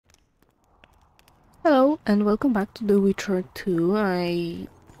Hello and welcome back to The Witcher 2. I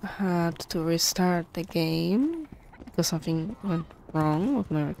had to restart the game because something went wrong with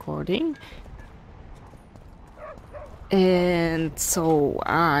my recording. And so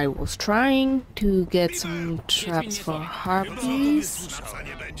I was trying to get some traps for harpies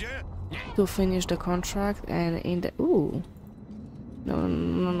to finish the contract, and in the... Ooh.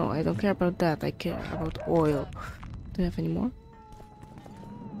 No, I don't care about that. I care about oil. Do you have any more?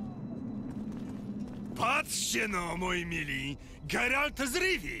 Patrzcie no, moi mili, Geralt z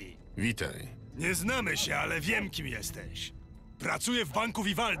Rivii! Witaj. Nie znamy się, ale wiem, kim jesteś. Pracuję w banku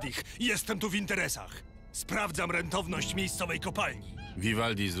Vivaldich i jestem tu w interesach. Sprawdzam rentowność miejscowej kopalni.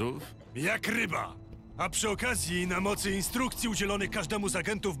 Vivaldi zdrów? Jak ryba. A przy okazji, na mocy instrukcji udzielonych każdemu z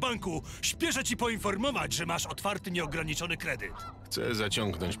agentów banku, śpieszę ci poinformować, że masz otwarty nieograniczony kredyt. Chcę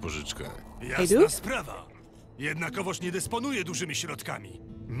zaciągnąć pożyczkę. Jasna sprawa. Jednakowoż nie dysponuję dużymi środkami.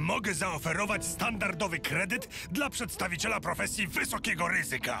 Mogę zaoferować standardowy kredyt dla przedstawiciela profesji wysokiego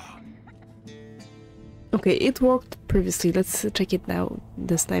ryzyka. Okay, it worked previously. Let's check it now.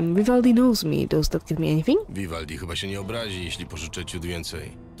 This time Vivaldi knows me. Does that give me anything? Vivaldi chyba się nie obrazi, jeśli pożyczę ciut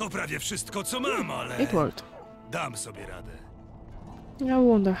więcej. To prawie wszystko, co mam, ale... It worked. Dam sobie radę. I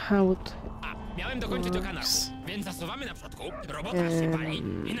wonder how it Miałem dokończyć do kanału, więc zasuwamy na przodku, robota się pali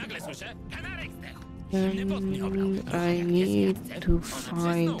i nagle słyszę, kanarek zdechł. Zimny pot mnie oblał. I need to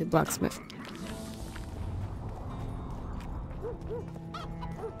find the blacksmith.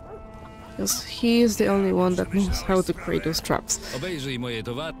 Because he is the only one that knows how to create those traps. Obejrzyj moje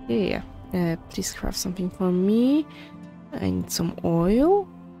towary. Yeah. Please craft something for me. I need some oil.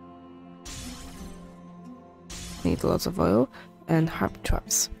 I need lots of oil and harp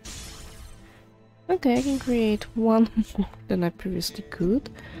traps. Okay, I can create one more than I previously could,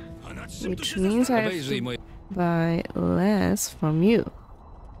 which means I have to buy less from you.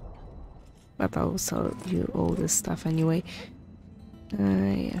 But I'll sell you all this stuff anyway.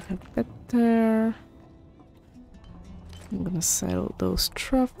 I have better. I'm gonna sell those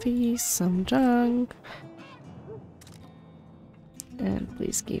trophies, some junk. And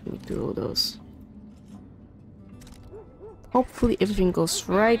please give me 2 of those. Hopefully everything goes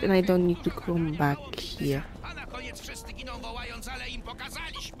right and I don't need to come back here.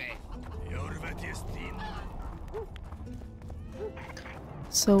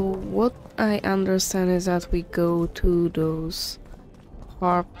 So what I understand is that we go to those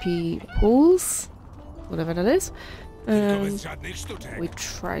harpy pools, whatever that is, and we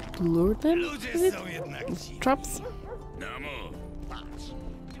try to lure them with it, with traps.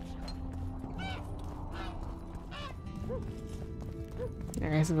 I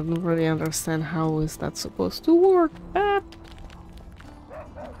guess I don't really understand how is that supposed to work, but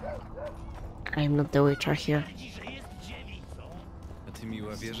I'm not the Witcher here. A ty,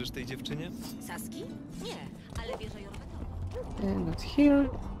 miła, wierzysz tej dziewczynie? Saski? Nie, ale wierzę Jorwetowi. And not here.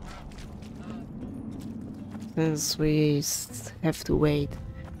 Since we have to wait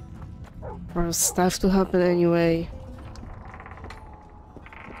for stuff to happen anyway.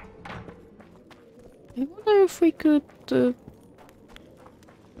 I wonder if we could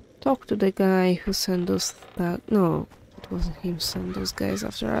talk to the guy who sent us that. No, it wasn't him who sent those guys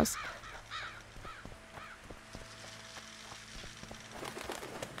after us.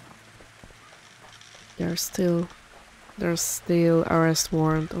 There's still arrest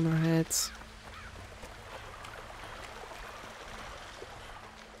warrant on our heads.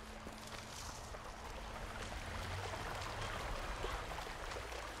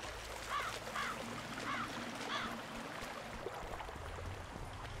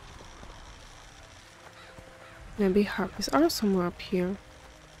 Maybe harpies are somewhere up here.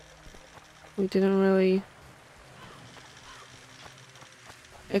 We didn't really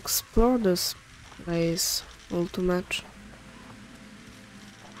explore this place all too much.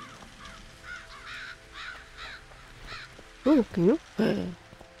 Oh, can you?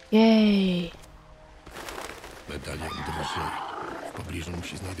 Yay! Medalion drży. W pobliżu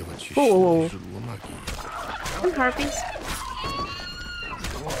musi znajdować się Whoa. źródło magii. And harpies.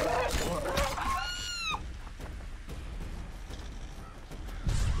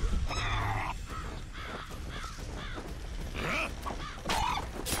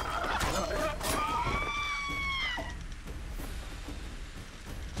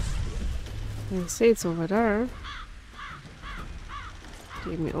 I see it's over there.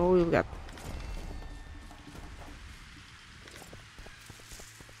 Give me all you've got.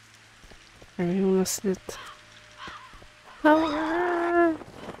 I really wanna see it. Power!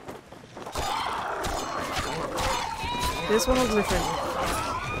 This one looks different.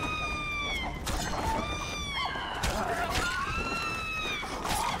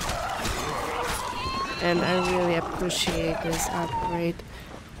 And I really appreciate this upgrade.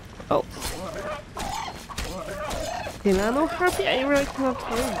 Oh. Delano Harpy? I really cannot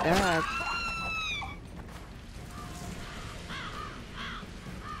read that.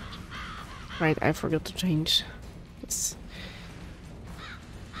 Right, I forgot to change this.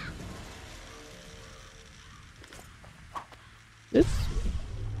 This?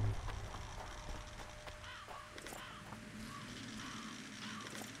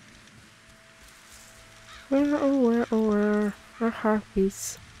 Where are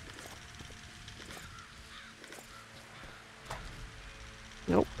harpies?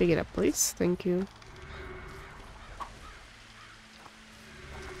 Nope, pick it up please, thank you.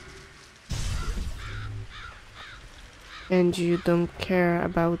 And you don't care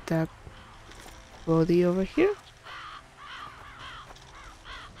about that body over here?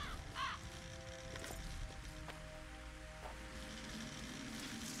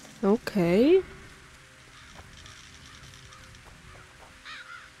 Okay.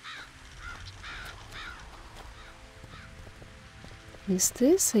 Is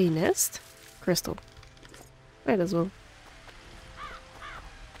this a nest? Crystal. Might as well.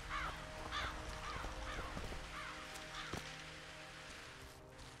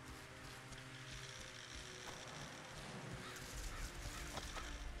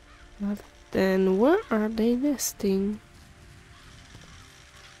 But then where are they nesting?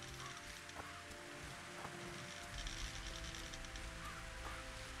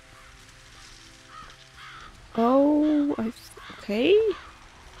 Oh, okay.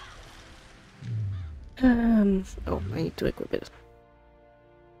 Oh, I need to equip it.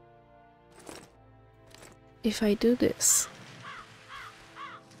 If I do this.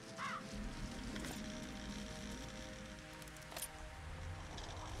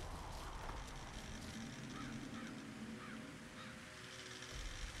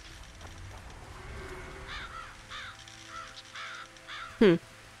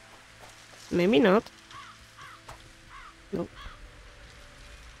 Maybe not. Nope.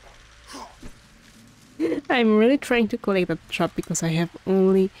 I'm really trying to collect that trap because I have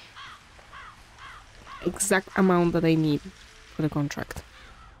only exact amount that I need for the contract.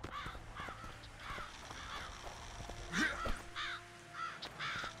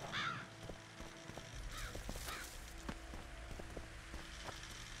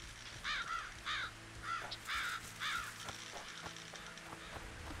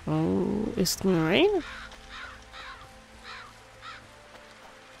 Oh, is it gonna rain?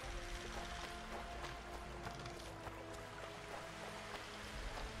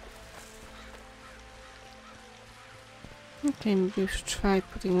 Okay, maybe we should try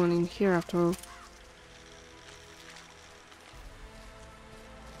putting one in here after all.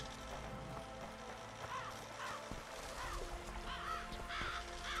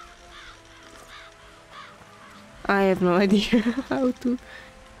 I have no idea how to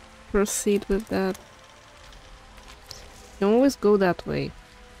proceed with that. You always go that way.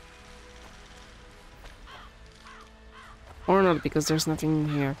 Or not, because there's nothing in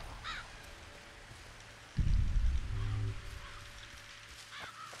here.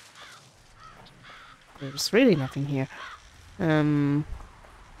 There's really nothing here. We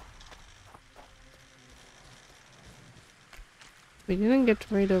didn't get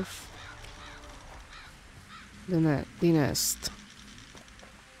rid of the nest.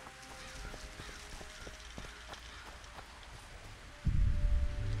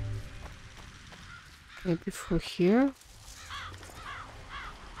 Maybe through here?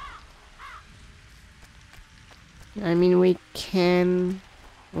 I mean, we can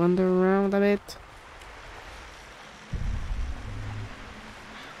wander around a bit.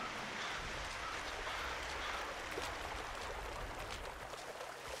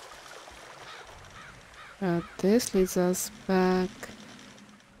 This leads us back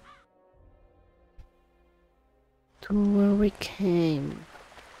to where we came.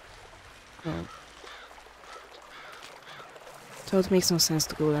 Oh. So it makes no sense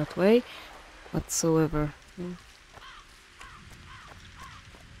to go that way whatsoever.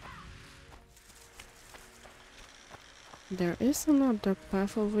 There is another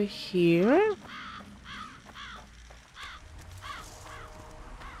path over here.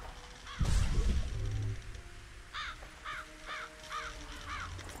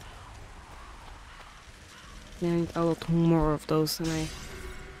 I need a lot more of those than I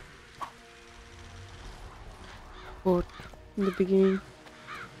bought in the beginning.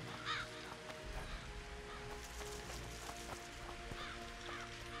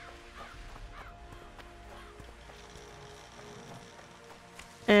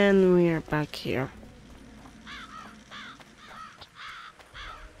 And we're back here.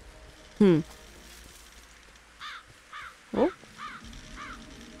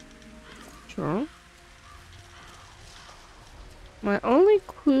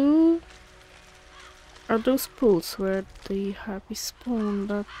 those pools where the harpies spawn?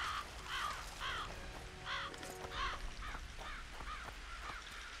 That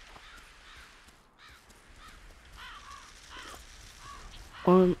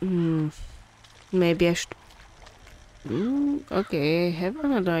or maybe I should. Okay, I have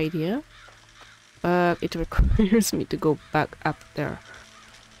another idea, but it requires me to go back up there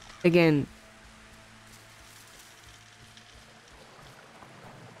again.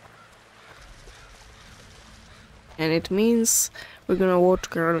 And it means we're gonna watch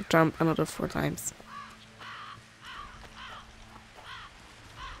Geralt jump another 4 times.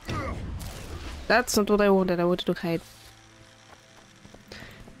 That's not what I wanted. I wanted to hide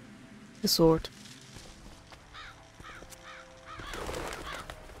the sword.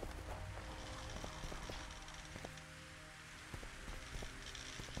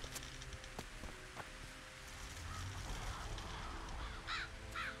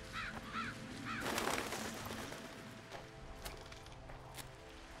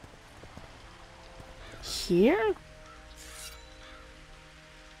 Here?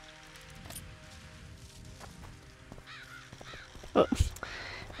 Oh,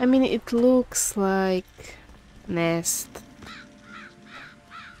 I mean, it looks like nest.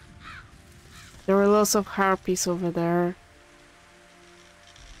 There are lots of harpies over there.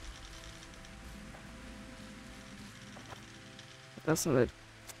 That's not it.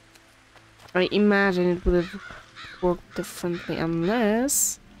 I imagine it would have worked differently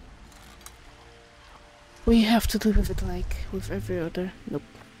unless we have to do with it like with every other. Nope.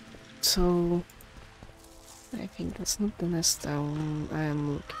 So I think that's not the nest I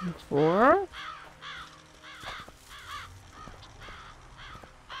am looking for.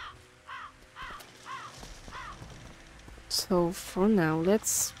 So for now,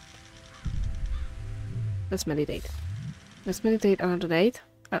 let's meditate. Let's meditate another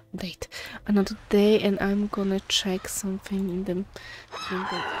another day, and I'm gonna check something in the.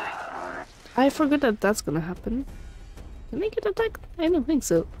 I forgot that that's gonna happen. Can I get attacked? I don't think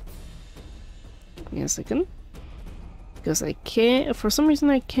so. Give me a second. Because I can't, for some reason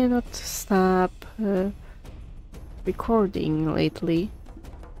I cannot stop recording lately.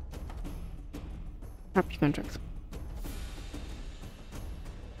 Happy contract.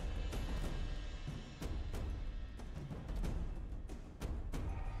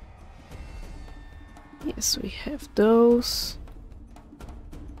 Yes, we have those.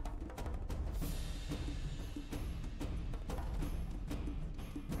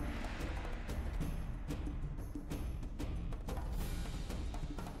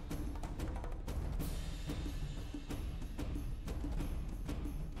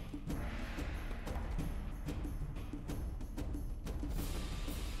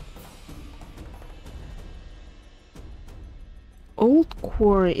 Old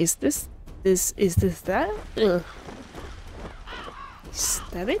quarry, is this that? Ugh. Is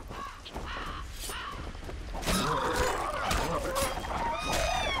that it?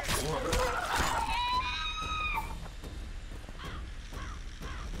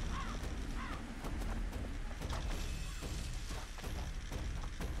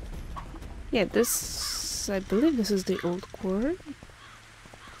 Yeah, this, I believe this is the old quarry.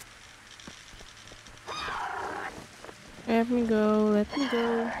 Let me go, let me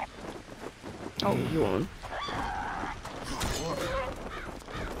go. Oh, you won.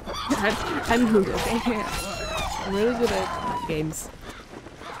 I'm good, okay? I'm really good at games.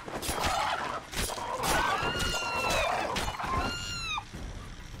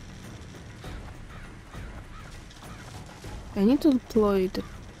 I need to deploy the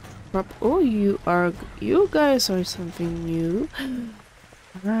prop. Oh, you guys are something new.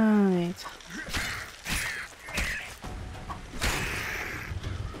 Right.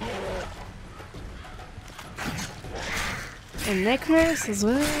 And necklace as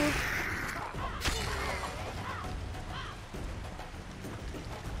well.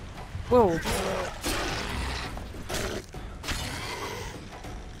 Whoa.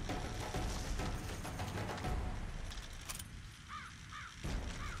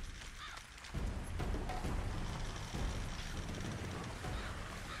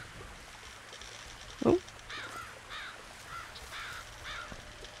 Oh.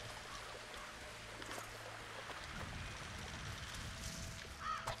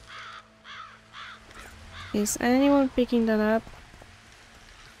 Is anyone picking that up?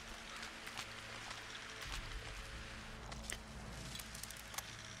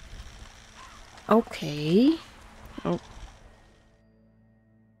 Okay. Oh.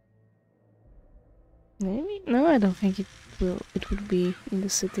 Maybe? No, I don't think it would be in the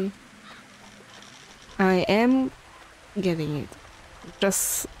city. I am getting it.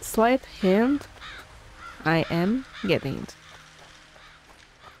 Just slight hint I am getting it.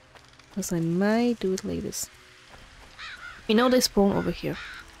 Because I might do it like this. You know they spawn over here,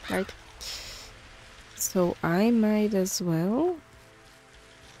 right? So I might as well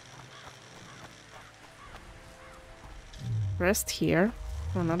rest here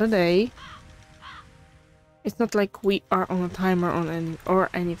for another day. It's not like we are on a timer on or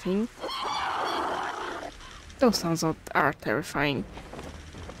anything. Those sounds are terrifying.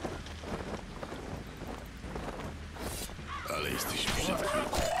 Ale jesteś brzydki.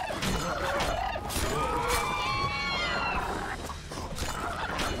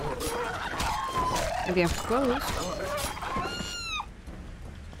 Maybe I'm too close.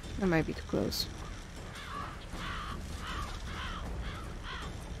 I might be too close.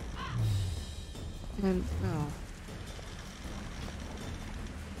 And no.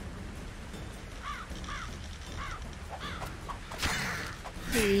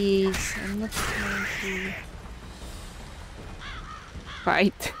 Please, I'm not trying to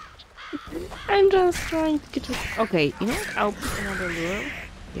fight. I'm just trying to get. Okay, you know what? I'll put another lure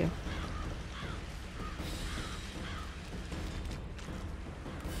here.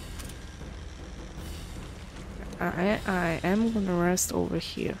 I am gonna rest over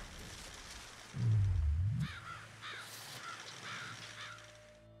here.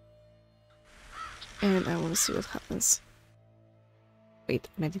 And I wanna see what happens. Wait,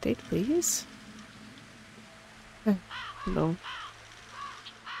 meditate, please. No.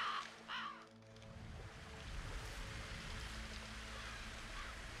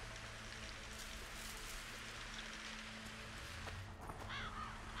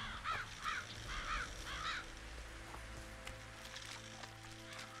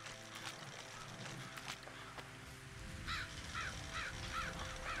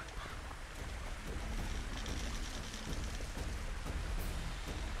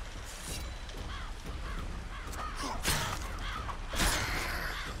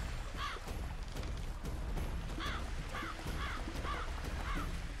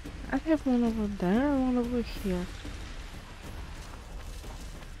 I have one over there and one over here.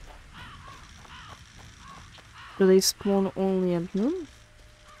 Do they spawn only at noon?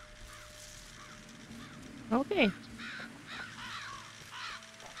 Okay.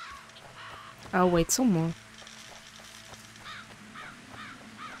 I'll wait some more.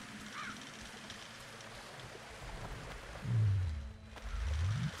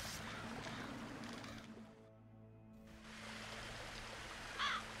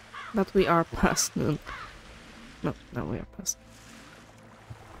 But we are past noon. No, now we are past.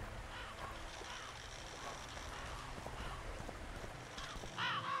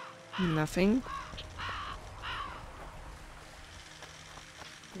 Nothing.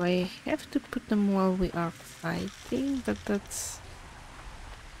 Do I have to put them while we are fighting? But that's...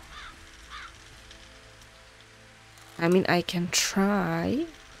 I mean, I can try.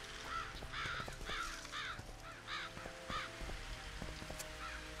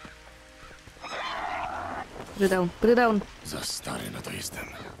 Put it down, put it down. Za stary na to jestem.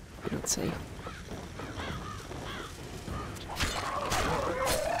 Let's say.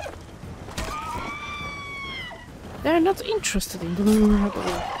 They're not interested in the lure at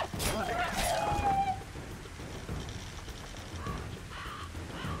all.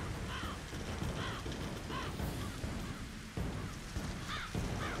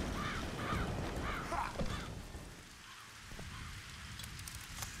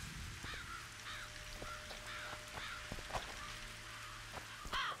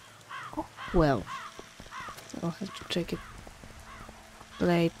 Well, I'll have to check it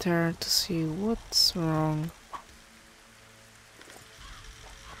later to see what's wrong.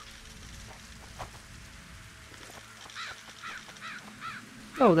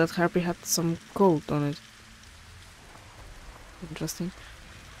 Oh, that harpy had some gold on it. Interesting.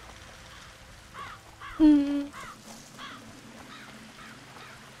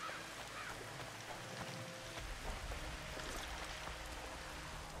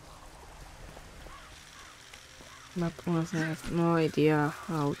 But honestly, I have no idea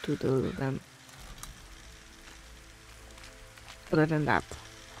how to do them. Other than that.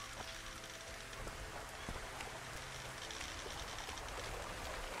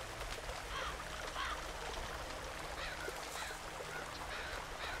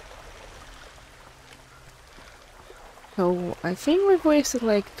 So I think we've wasted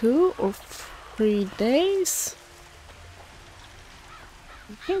like 2 or 3 days.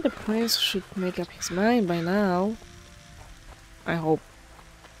 I think the prince should make up his mind by now. I hope.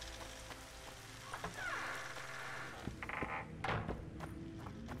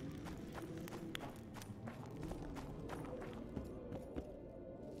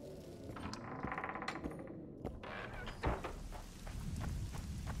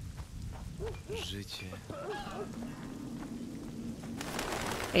 Życie.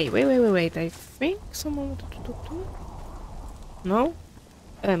 Hey, wait. I think someone wanted to talk to me. No?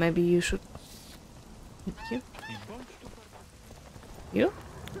 Maybe you should... Thank you. You?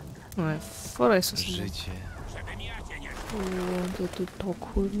 No, I thought I saw someone Życie. who wanted to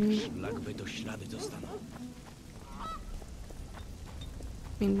talk with me. Szlak to ślady dostaną.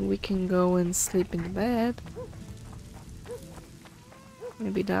 I mean, we can go and sleep in the bed.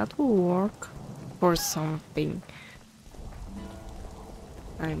 Maybe that will work. Or something.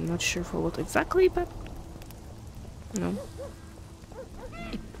 I'm not sure for what exactly, but... No.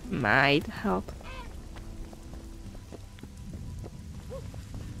 It might help.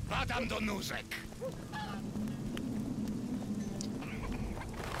 Padam do nóżek.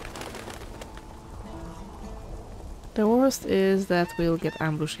 The worst is that we'll get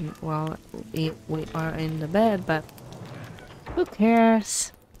ambushed while we are in the bed, but who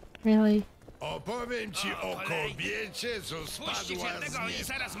cares? Really? Opowiem ci o kobiecie, co spadła z nieba.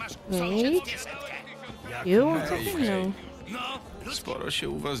 zaraz masz Wait? You want something? No. No, Sporo się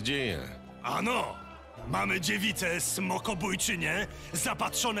u was dzieje. ano. Mamy dziewicę smokobójczynię,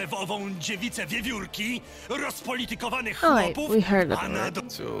 zapatrzone w ową dziewicę wiewiórki, rozpolitykowanych Oh, chłopów, we heard of a na it. do...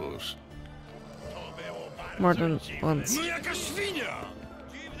 Cóż, More than once. No jaka świnia!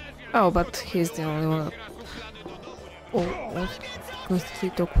 Oh, but he's the only one. Oh,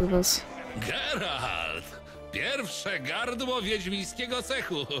 constantly talk with us. Geralt! Pierwsze gardło wiedźmińskiego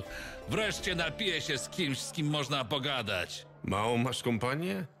cechu. Wreszcie napiję się z kimś, z kim można pogadać. małą masz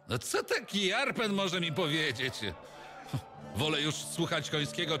kompanię? No co taki jarpen może mi powiedzieć? Wolę już słuchać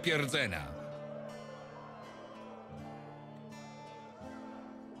końskiego pierdzenia.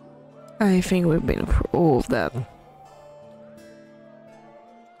 I think we've been through all of that.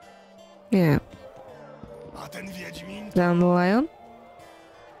 Yeah. A ten wiedźmin... Dandelion?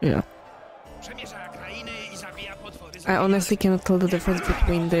 Yeah. Przemierza krainy i zabija potwory. I honestly cannot tell the difference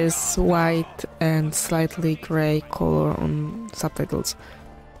between this white and slightly grey color on subtitles.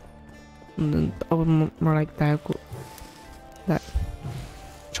 Or more like that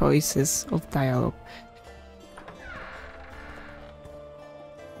choices of dialogue.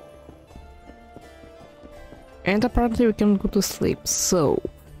 And apparently we can go to sleep, so...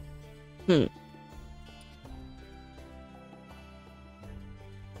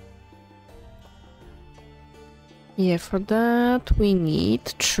 Yeah, for that we need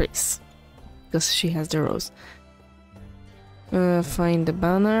Triss, because she has the rose. Find the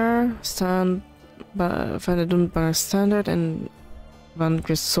banner, find the Doom banner standard, and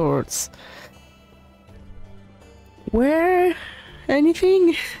Vanguard swords. Where?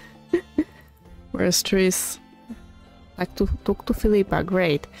 Anything? Where's Triss? Like to talk to Philippa,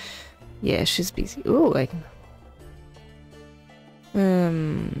 great. Yeah, she's busy. Oh, I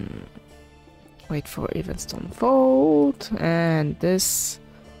can... Wait for events to unfold, and this...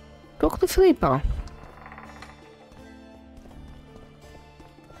 Talk to Philippa.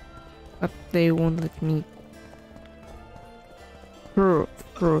 But they won't let me... Through.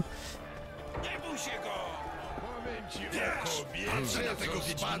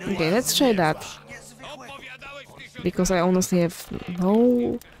 Okay, let's try that. Because I honestly have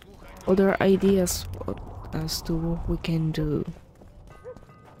no other ideas as to what we can do.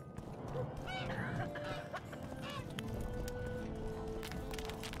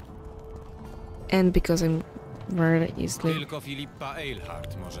 And because I'm very easily... Tylko Filippa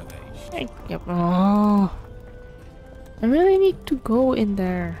Eilhart może wejść. Yep. Oh, I really need to go in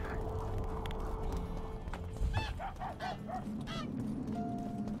there.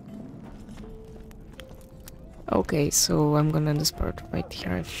 Okay, so I'm gonna end this part right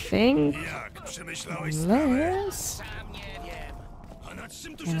here, I think. Jak przemyślałeś sprawę? Unless... A nad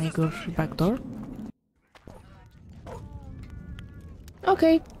czym tu Can się I go through zastanawiasz? the back door?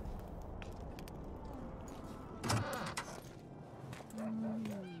 Okay.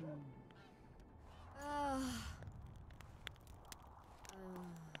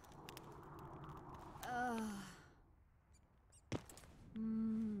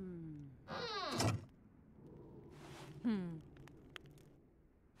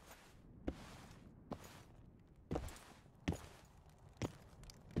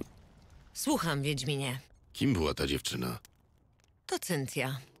 Słucham, Wiedźminie. Kim była ta dziewczyna? To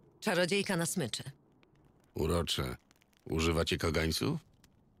Cynthia, czarodziejka na smyczy. Urocze. Używacie kagańców?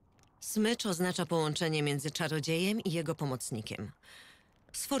 Smycz oznacza połączenie między czarodziejem i jego pomocnikiem.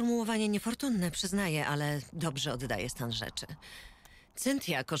 Sformułowanie niefortunne, przyznaję, ale dobrze oddaje stan rzeczy.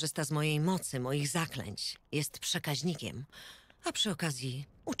 Cynthia korzysta z mojej mocy, moich zaklęć. Jest przekaźnikiem, a przy okazji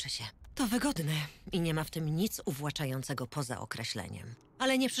uczy się. To wygodne i nie ma w tym nic uwłaczającego poza określeniem.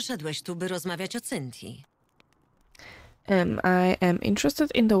 Ale nie przyszedłeś tu, by rozmawiać o Cynthii. I am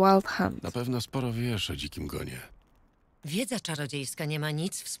interested in the wild hunt. Na pewno sporo wiesz o dzikim gonie. Wiedza czarodziejska nie ma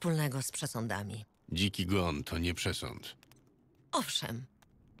nic wspólnego z przesądami. Dziki gon to nie przesąd. Owszem,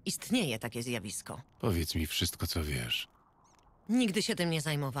 istnieje takie zjawisko. Powiedz mi wszystko, co wiesz. Nigdy się tym nie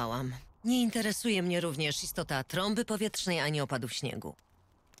zajmowałam. Nie interesuje mnie również istota trąby powietrznej ani opadów śniegu.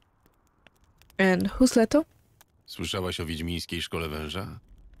 And who's Leto? Słyszałaś o wiedźmińskiej szkole węża?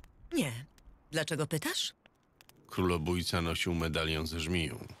 Nie. Dlaczego pytasz? Królobójca nosił medalion ze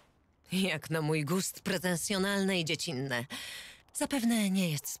żmiją. Jak na mój gust pretensjonalne i dziecinne. Zapewne nie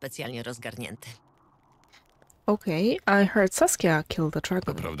jest specjalnie rozgarnięty. Okay, I heard Saskia killed the To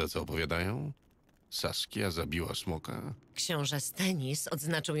dragon. prawda, co opowiadają? Saskia zabiła smoka? Książę Stennis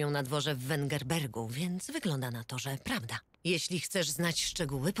odznaczył ją na dworze w Wengerbergu, więc wygląda na to, że prawda. Jeśli chcesz znać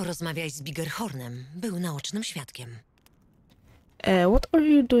szczegóły, porozmawiaj z Bigerhornem. Był naocznym świadkiem. What are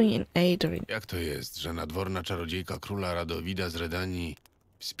you doing in Adrian? Jak to jest, że nadworna czarodziejka króla Radowida z Redanii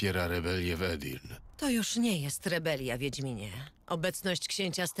wspiera rebelię w Edirn? To już nie jest rebelia, Wiedźminie. Obecność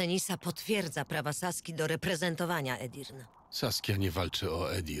księcia Stennisa potwierdza prawa Saski do reprezentowania Edirn. Saskia nie walczy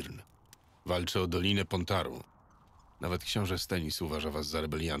o Edirn. Walczy o Dolinę Pontaru. Nawet książę Stennis uważa was za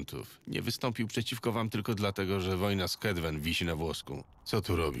rebeliantów. Nie wystąpił przeciwko wam tylko dlatego, że wojna z Kedwen wisi na włosku. Co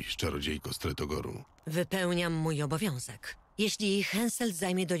tu robisz, czarodziejko z Tretogoru? Wypełniam mój obowiązek. Jeśli Henselt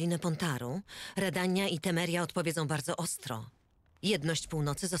zajmie Dolinę Pontaru, Redania i Temeria odpowiedzą bardzo ostro. Jedność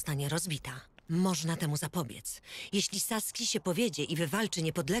północy zostanie rozbita. Można temu zapobiec. Jeśli Saski się powiedzie i wywalczy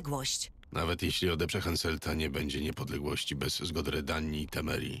niepodległość... Nawet jeśli odeprze Henselta, nie będzie niepodległości bez zgody Redanii i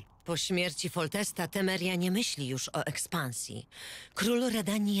Temerii. Po śmierci Foltesta Temeria nie myśli już o ekspansji. Król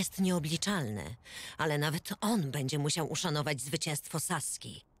Redanii jest nieobliczalny, ale nawet on będzie musiał uszanować zwycięstwo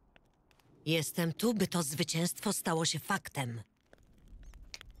Saski. Jestem tu, by to zwycięstwo stało się faktem.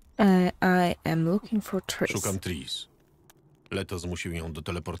 I am looking for Tris. Szukam Tris. Leto zmusił ją do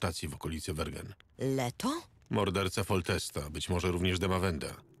teleportacji w okolicy Wergen. Leto? Morderca Foltesta, być może również Demawenda.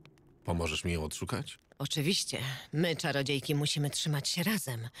 Pomożesz mi ją odszukać? Oczywiście. My, czarodziejki, musimy trzymać się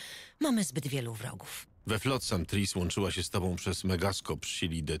razem. Mamy zbyt wielu wrogów. We Flotsam Tris łączyła się z tobą przez Megaskop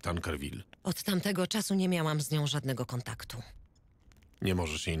Shili de Tancarville. Od tamtego czasu nie miałam z nią żadnego kontaktu. Nie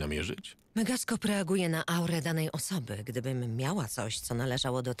możesz jej namierzyć? Megaskop reaguje na aurę danej osoby. Gdybym miała coś, co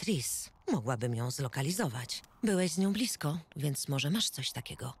należało do Tris, mogłabym ją zlokalizować. Byłeś z nią blisko, więc może masz coś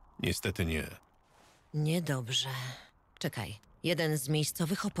takiego. Niestety nie. Niedobrze. Czekaj. Jeden z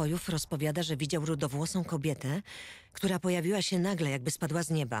miejscowych opojów rozpowiada, że widział rudowłosą kobietę, która pojawiła się nagle, jakby spadła z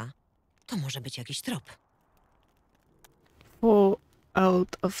nieba. To może być jakiś trop. Fall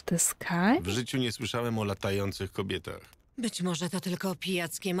out of the sky? W życiu nie słyszałem o latających kobietach. Być może to tylko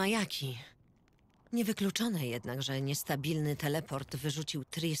pijackie majaki. Niewykluczone jednak, że niestabilny teleport wyrzucił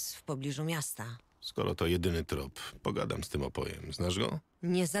Tris w pobliżu miasta. Skoro to jedyny trop, pogadam z tym opojem. Znasz go?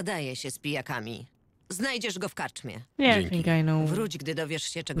 Nie zadaje się z pijakami. Znajdziesz go w karczmie. Yeah, I Dzięki. think I know Wróć, gdy dowiesz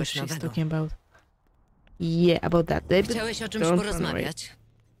się what czegoś she's nowego. talking about. Yeah, about that. Chciałeś o czymś Don't run away. porozmawiać?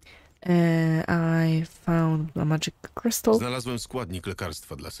 I found a magic crystal. Znalazłem składnik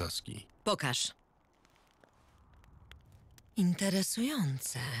lekarstwa dla Saski. Pokaż.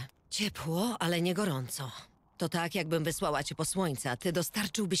 Interesujące. Ciepło, ale nie gorąco. To tak, jakbym wysłała cię po słońce, a ty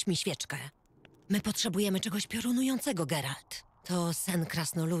dostarczyłbyś mi świeczkę. My potrzebujemy czegoś piorunującego, Geralt. To sen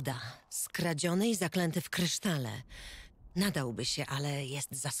krasnoluda. Skradziony i zaklęty w krysztale. Nadałby się, ale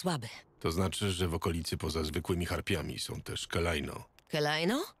jest za słaby. To znaczy, że w okolicy poza zwykłymi harpiami są też Kelaino.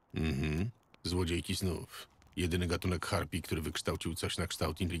 Kelaino? Złodziejki snów. Jedyny gatunek harpi, który wykształcił coś na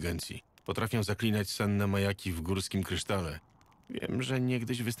kształt inteligencji. Potrafią zaklinać senne majaki w górskim krysztale. Wiem, że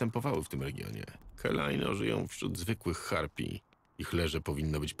niegdyś występowały w tym regionie. Kelaino żyją wśród zwykłych harpi. Ich leże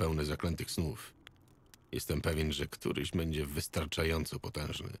powinno być pełne zaklętych snów. Jestem pewien, że któryś będzie wystarczająco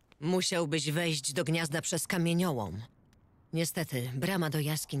potężny. Musiałbyś wejść do gniazda przez kamieniołom. Niestety, brama do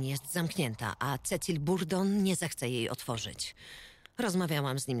jaskiń jest zamknięta, a Cecil Bourdon nie zechce jej otworzyć.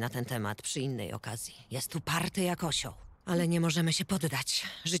 Rozmawiałam z nim na ten temat przy innej okazji. Jest uparty jak osioł. Ale nie możemy się poddać.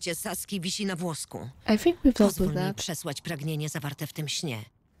 Życie Saski wisi na włosku. I think we've dealt Pozwól with mi that. przesłać pragnienie zawarte w tym śnie.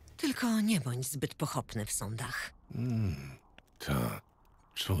 Tylko nie bądź zbyt pochopny w sądach. Ta,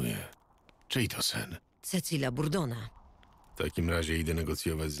 czuję. Czyj to sen? Cecila Bourdona. W takim razie idę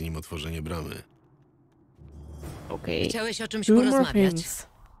negocjować z nim otworzenie bramy. Okay. Chciałeś o czymś Two more porozmawiać? things.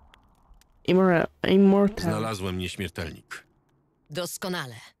 Immortal. Znalazłem nieśmiertelnik.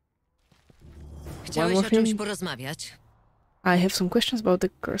 Doskonale. Chciałeś more o czymś thing? porozmawiać? I have some questions about the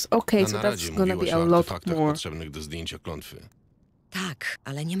curse. Okay, Na so naradzie that's gonna mówiłaś be a o lot artefaktach more. potrzebnych do zdjęcia klątwy. Tak,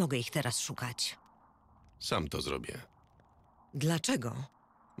 ale nie mogę ich teraz szukać. Sam to zrobię. Dlaczego?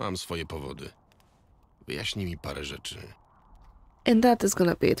 Mam swoje powody. Wyjaśnij mi parę rzeczy. And that is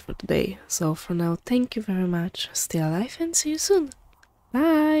gonna be it for today. So for now, thank you very much. Stay alive and see you soon.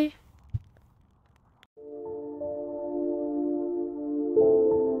 Bye!